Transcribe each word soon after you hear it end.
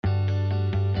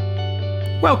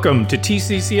Welcome to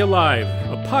TCC Alive,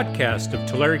 a podcast of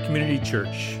Tulare Community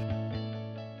Church.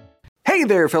 Hey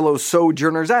there, fellow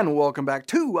sojourners, and welcome back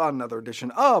to another edition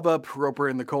of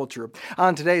Appropriate in the Culture.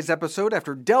 On today's episode,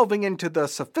 after delving into the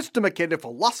sophisticated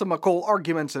philosophical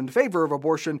arguments in favor of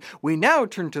abortion, we now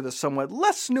turn to the somewhat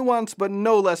less nuanced but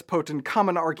no less potent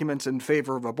common arguments in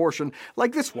favor of abortion,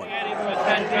 like this one.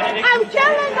 I'm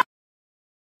killing the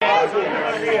I'm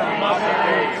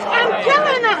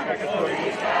killing them!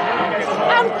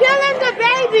 I'm killing the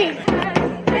baby!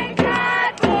 Thank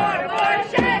God for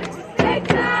abortion! Thank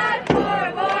God for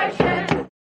abortion!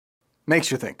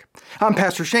 Makes you think. I'm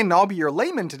Pastor Shane, and I'll be your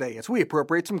layman today as we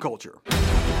appropriate some culture.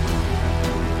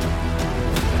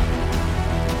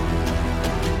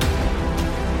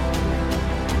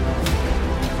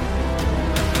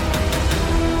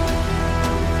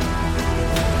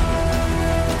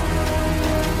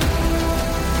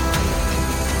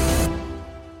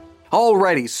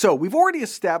 Alrighty, so we've already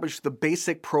established the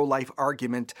basic pro-life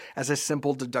argument as a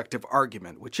simple deductive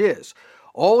argument, which is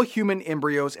all human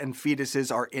embryos and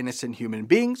fetuses are innocent human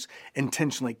beings.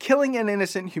 Intentionally killing an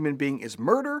innocent human being is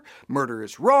murder. Murder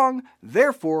is wrong.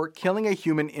 Therefore, killing a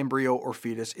human embryo or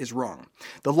fetus is wrong.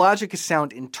 The logic is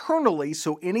sound internally,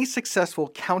 so any successful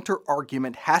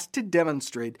counter-argument has to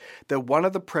demonstrate that one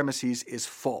of the premises is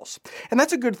false. And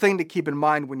that's a good thing to keep in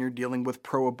mind when you're dealing with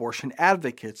pro-abortion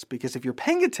advocates, because if you're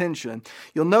paying attention,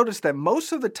 you'll notice that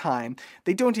most of the time,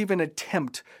 they don't even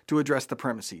attempt to address the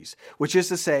premises, which is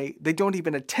to say, they don't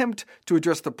even attempt to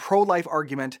address the pro-life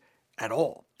argument at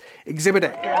all. Exhibit A.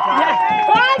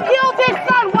 God killed his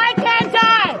son, why can't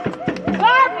I?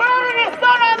 God murdered his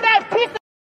son on that piece of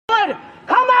wood!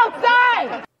 Come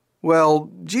outside!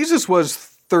 Well, Jesus was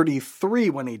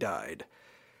 33 when he died.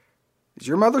 Is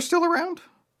your mother still around?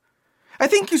 I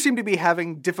think you seem to be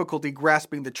having difficulty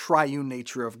grasping the triune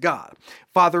nature of God.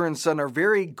 Father and Son are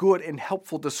very good and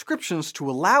helpful descriptions to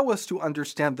allow us to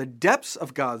understand the depths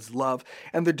of God's love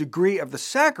and the degree of the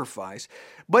sacrifice,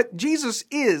 but Jesus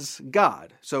is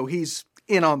God, so he's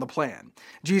in on the plan.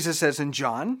 Jesus says in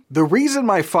John, "The reason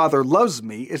my Father loves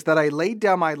me is that I laid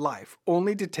down my life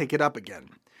only to take it up again.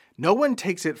 No one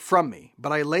takes it from me,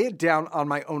 but I lay it down on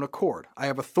my own accord. I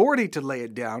have authority to lay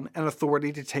it down and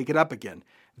authority to take it up again.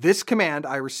 This command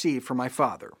I received from my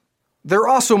Father." There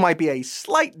also might be a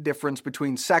slight difference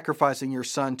between sacrificing your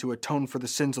son to atone for the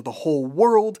sins of the whole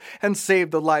world and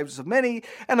save the lives of many,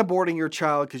 and aborting your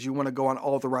child because you want to go on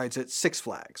all the rides at Six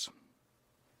Flags.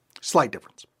 Slight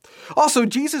difference. Also,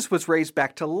 Jesus was raised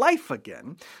back to life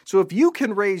again, so if you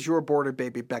can raise your aborted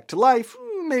baby back to life,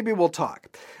 maybe we'll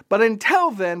talk. But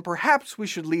until then, perhaps we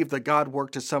should leave the God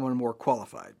work to someone more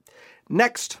qualified.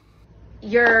 Next.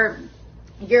 You're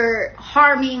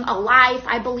harming a life.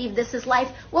 I believe this is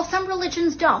life. Well, some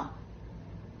religions don't.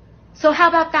 So how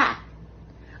about that?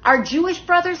 Our Jewish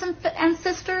brothers and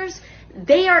sisters,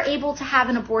 they are able to have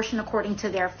an abortion according to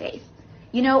their faith.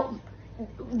 You know,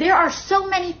 there are so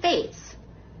many faiths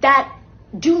that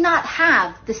do not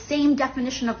have the same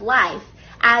definition of life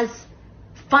as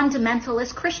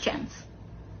fundamentalist Christians.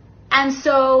 And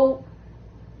so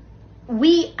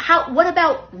what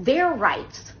about their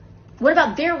rights? What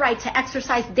about their right to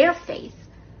exercise their faith?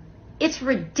 It's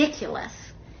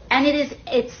ridiculous. And it is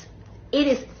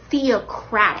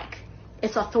theocratic.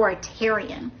 It's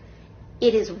authoritarian.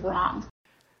 It is wrong.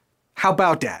 How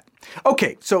about that?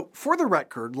 Okay, so for the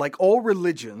record, like all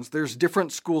religions, there's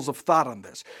different schools of thought on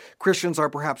this. Christians are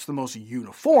perhaps the most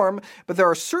uniform, but there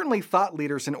are certainly thought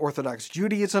leaders in Orthodox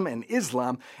Judaism and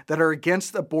Islam that are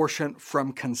against abortion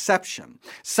from conception.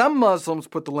 Some Muslims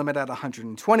put the limit at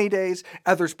 120 days,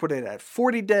 others put it at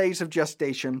 40 days of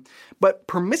gestation, but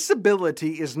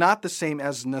permissibility is not the same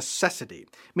as necessity,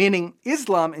 meaning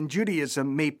Islam and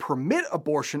Judaism may permit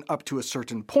abortion up to a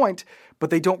certain point,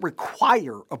 but they don't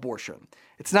require abortion.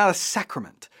 It's not a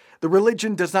sacrament. The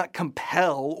religion does not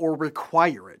compel or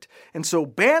require it. And so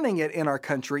banning it in our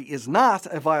country is not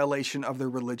a violation of their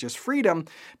religious freedom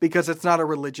because it's not a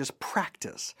religious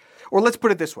practice. Or let's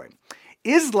put it this way.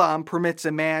 Islam permits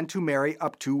a man to marry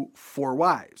up to 4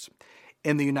 wives.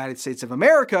 In the United States of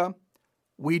America,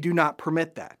 we do not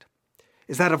permit that.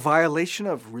 Is that a violation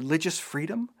of religious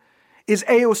freedom? Is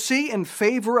AOC in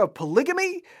favor of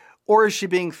polygamy, or is she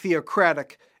being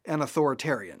theocratic and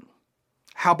authoritarian?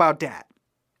 How about that?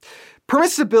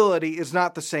 Permissibility is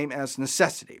not the same as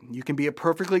necessity. You can be a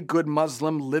perfectly good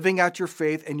Muslim living out your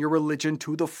faith and your religion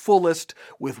to the fullest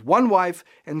with 1 wife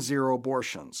and 0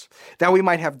 abortions. That we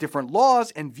might have different laws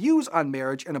and views on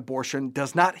marriage and abortion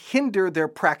does not hinder their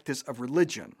practice of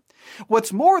religion.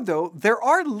 What's more, though, there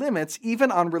are limits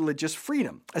even on religious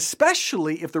freedom,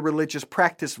 especially if the religious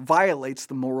practice violates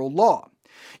the moral law.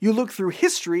 You look through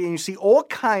history and you see all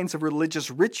kinds of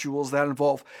religious rituals that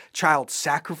involve child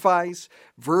sacrifice,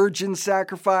 virgin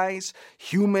sacrifice,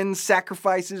 human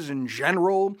sacrifices in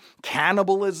general,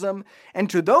 cannibalism, and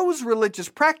to those religious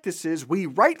practices we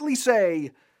rightly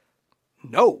say,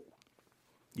 no,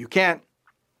 you can't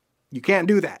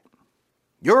do that.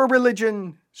 Your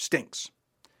religion stinks.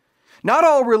 Not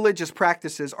all religious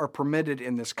practices are permitted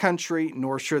in this country,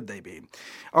 nor should they be.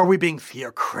 Are we being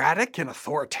theocratic and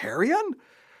authoritarian?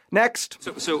 Next.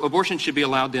 So abortion should be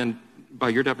allowed then, by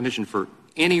your definition, for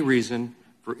any reason,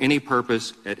 for any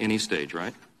purpose, at any stage,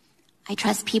 right? I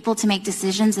trust people to make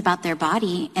decisions about their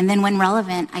body, and then when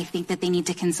relevant, I think that they need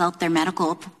to consult their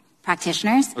medical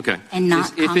practitioners. Okay. And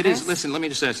not if it is, Congress. listen, let me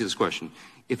just ask you this question.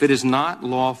 If it is not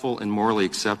lawful and morally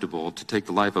acceptable to take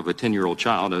the life of a 10-year-old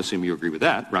child, I assume you agree with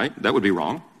that, right? That would be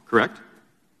wrong, correct?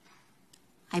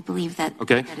 I believe that.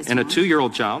 Okay. That is And wrong. a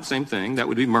 2-year-old child, same thing. That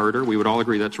would be murder. We would all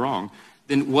agree that's wrong.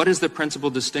 Then what is the principal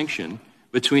distinction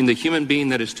between the human being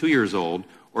that is 2 years old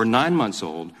or 9 months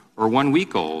old or 1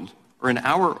 week old or an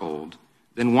hour old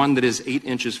than one that is 8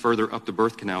 inches further up the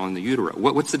birth canal in the utero?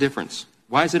 What's the difference?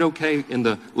 Why is it okay in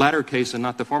the latter case and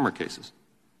not the former cases?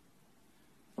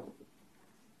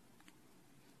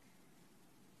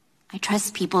 I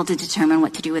trust people to determine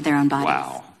what to do with their own bodies.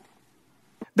 Wow.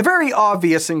 The very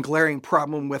obvious and glaring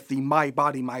problem with the my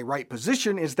body, my right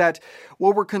position is that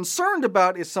what we're concerned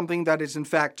about is something that is in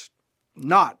fact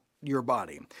not your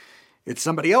body. It's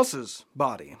somebody else's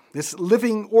body. This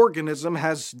living organism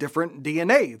has different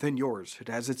DNA than yours. It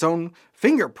has its own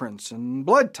fingerprints and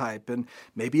blood type and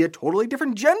maybe a totally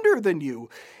different gender than you.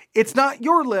 It's not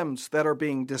your limbs that are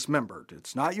being dismembered.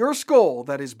 It's not your skull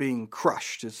that is being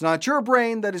crushed. It's not your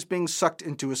brain that is being sucked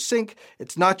into a sink.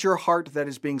 It's not your heart that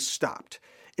is being stopped.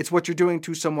 It's what you're doing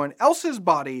to someone else's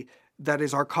body that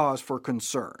is our cause for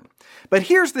concern. But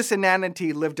here's this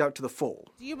inanity lived out to the full.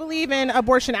 Do you believe in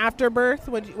abortion after birth?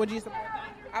 Would you support that?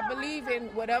 I believe in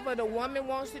whatever the woman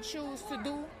wants to choose to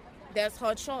do, that's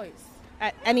her choice.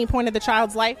 At any point of the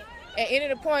child's life? At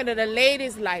any point of the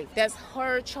lady's life, that's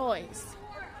her choice.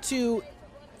 To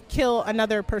kill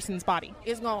another person's body?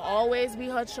 It's going to always be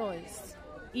her choice.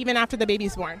 Even after the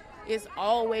baby's born? It's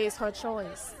always her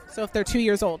choice. So if they're 2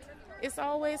 years old? It's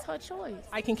always her choice.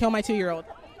 I can kill my 2-year-old?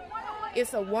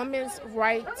 It's a woman's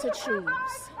right to choose.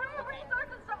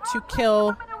 To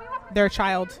kill their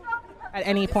child at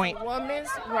any point? It's a woman's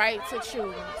right to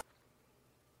choose.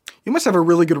 You must have a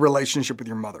really good relationship with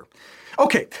your mother.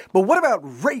 Okay, but what about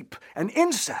rape and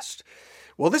incest?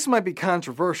 Well, this might be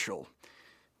controversial,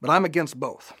 but I'm against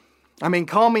both. I mean,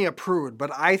 call me a prude, but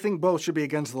I think both should be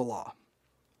against the law.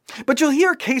 But you'll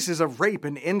hear cases of rape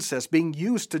and incest being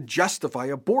used to justify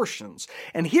abortions.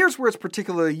 And here's where it's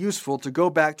particularly useful to go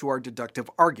back to our deductive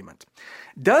argument.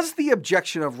 Does the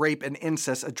objection of rape and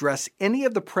incest address any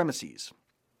of the premises?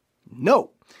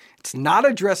 No, it's not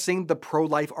addressing the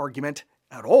pro-life argument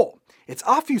at all. It's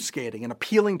obfuscating and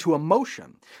appealing to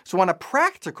emotion. So on a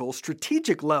practical,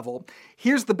 strategic level,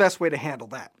 here's the best way to handle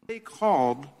that. They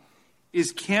called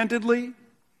is candidly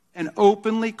and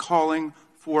openly calling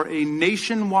for a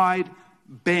nationwide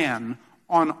ban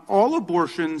on all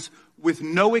abortions with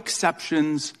no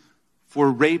exceptions for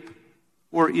rape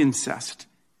or incest.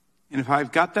 And if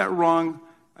I've got that wrong,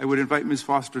 I would invite Ms.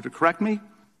 Foster to correct me.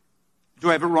 Do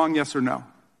I have it wrong, yes or no?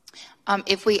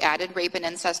 If we added rape and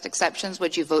incest exceptions,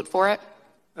 would you vote for it?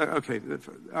 Okay,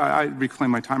 I reclaim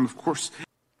my time, of course.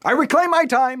 I reclaim my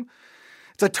time!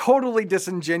 It's a totally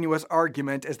disingenuous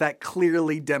argument, as that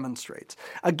clearly demonstrates.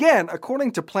 Again,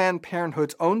 according to Planned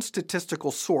Parenthood's own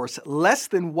statistical source, less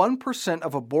than 1%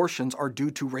 of abortions are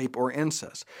due to rape or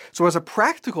incest. So as a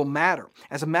practical matter,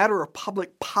 as a matter of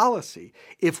public policy,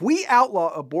 if we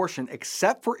outlaw abortion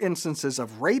except for instances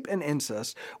of rape and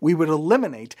incest, we would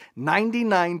eliminate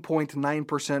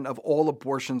 99.9% of all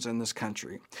abortions in this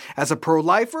country. As a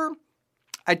pro-lifer,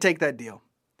 I'd take that deal.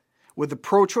 With the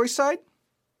pro-choice side,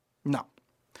 no.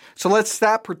 So let's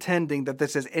stop pretending that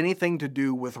this has anything to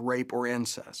do with rape or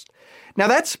incest. Now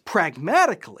that's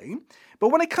pragmatically, but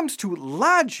when it comes to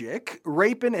logic,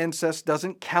 rape and incest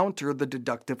doesn't counter the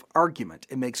deductive argument.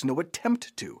 It makes no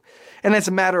attempt to. And as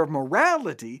a matter of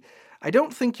morality, I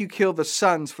don't think you kill the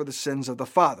sons for the sins of the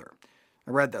father.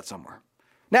 I read that somewhere.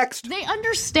 Next. They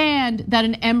understand that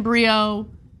an embryo,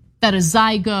 that a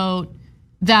zygote,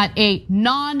 that a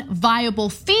non-viable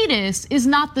fetus is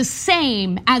not the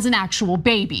same as an actual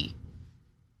baby.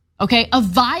 Okay, a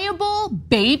viable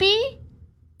baby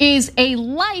is a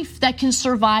life that can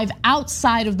survive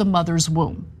outside of the mother's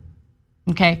womb.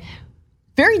 Okay,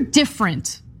 very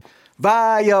different.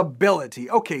 Viability.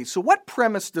 Okay, so what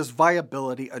premise does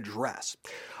viability address?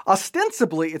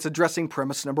 Ostensibly, it's addressing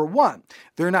premise number 1.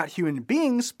 They're not human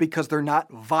beings because they're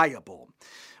not viable.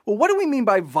 Well, what do we mean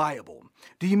by viable?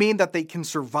 Do you mean that they can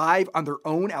survive on their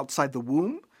own outside the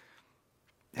womb?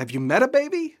 Have you met a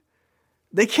baby?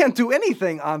 They can't do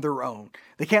anything on their own.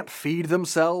 They can't feed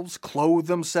themselves, clothe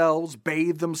themselves,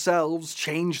 bathe themselves,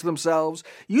 change themselves.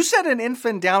 You set an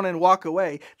infant down and walk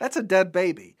away, that's a dead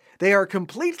baby. They are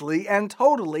completely and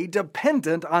totally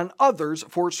dependent on others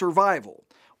for survival.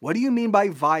 What do you mean by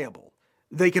viable?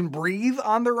 They can breathe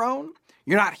on their own?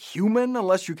 You're not human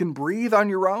unless you can breathe on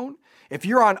your own? If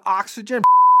you're on oxygen,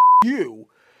 you.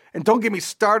 And don't get me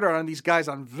started on these guys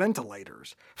on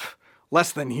ventilators.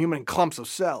 Less than human clumps of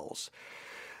cells.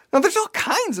 Now, there's all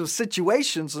kinds of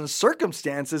situations and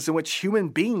circumstances in which human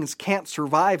beings can't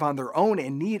survive on their own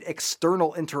and need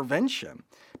external intervention.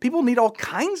 People need all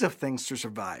kinds of things to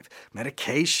survive.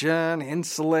 Medication,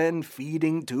 insulin,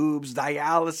 feeding tubes,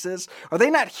 dialysis. Are they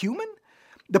not human?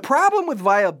 The problem with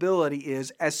viability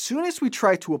is, as soon as we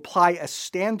try to apply a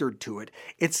standard to it,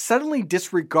 it suddenly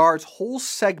disregards whole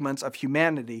segments of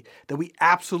humanity that we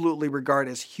absolutely regard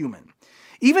as human.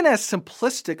 Even as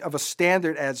simplistic of a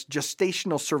standard as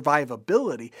gestational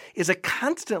survivability is a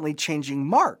constantly changing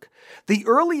mark. The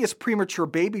earliest premature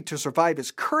baby to survive is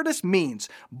Curtis Means,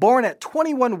 born at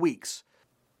 21 weeks.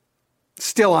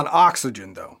 Still on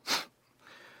oxygen, though.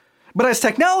 But as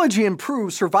technology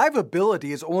improves,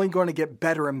 survivability is only going to get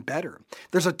better and better.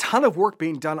 There's a ton of work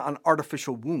being done on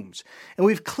artificial wombs, and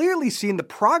we've clearly seen the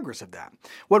progress of that.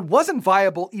 What wasn't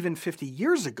viable even 50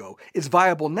 years ago is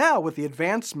viable now with the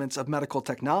advancements of medical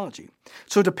technology.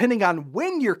 So depending on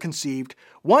when you're conceived,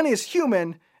 one is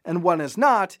human and one is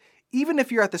not, even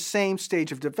if you're at the same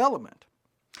stage of development.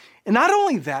 And not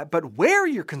only that, but where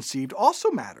you're conceived also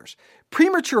matters.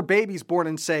 Premature babies born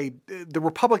in, say, the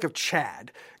Republic of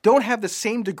Chad don't have the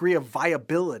same degree of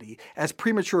viability as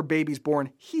premature babies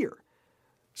born here.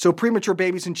 So premature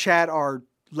babies in Chad are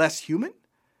less human?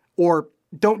 Or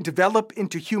don't develop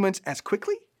into humans as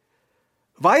quickly?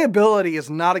 Viability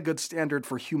is not a good standard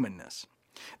for humanness.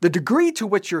 The degree to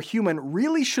which you're human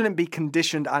really shouldn't be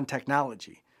conditioned on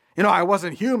technology. You know, I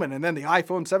wasn't human and then the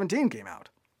iPhone 17 came out.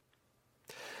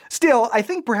 Still, I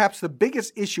think perhaps the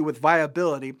biggest issue with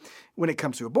viability when it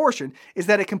comes to abortion is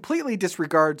that it completely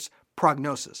disregards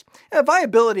prognosis.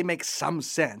 Viability makes some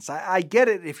sense. I get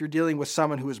it if you're dealing with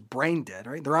someone who is brain dead,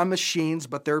 right? They're on machines,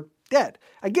 but they're dead.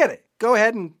 I get it. Go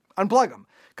ahead and unplug them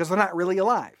because they're not really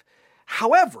alive.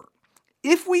 However,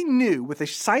 if we knew with a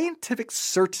scientific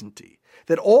certainty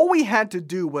that all we had to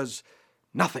do was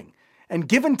nothing, and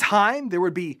given time, there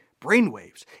would be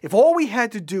brainwaves. If all we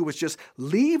had to do was just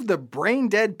leave the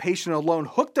brain-dead patient alone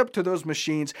hooked up to those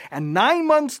machines, and 9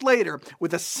 months later,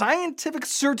 with a scientific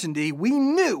certainty, we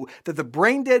knew that the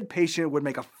brain-dead patient would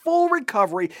make a full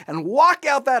recovery and walk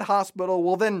out that hospital,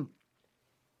 well then,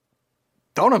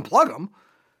 don't unplug them.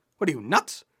 What are you,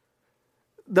 nuts?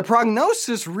 The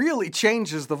prognosis really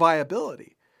changes the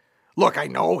viability. Look, I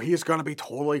know he's going to be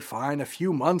totally fine a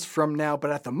few months from now, but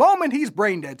at the moment he's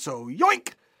brain dead, so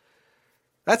yoink!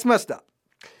 That's messed up.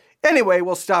 Anyway,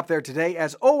 we'll stop there today.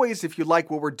 As always, if you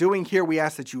like what we're doing here, we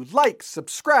ask that you like,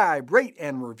 subscribe, rate,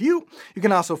 and review. You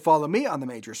can also follow me on the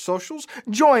major socials.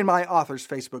 Join my author's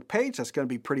Facebook page. That's going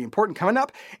to be pretty important coming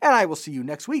up. And I will see you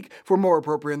next week for more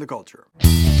Appropriate in the Culture.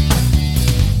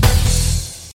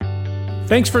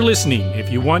 Thanks for listening.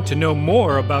 If you want to know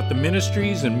more about the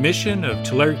ministries and mission of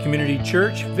Tulare Community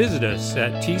Church, visit us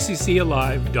at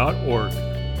tccalive.org.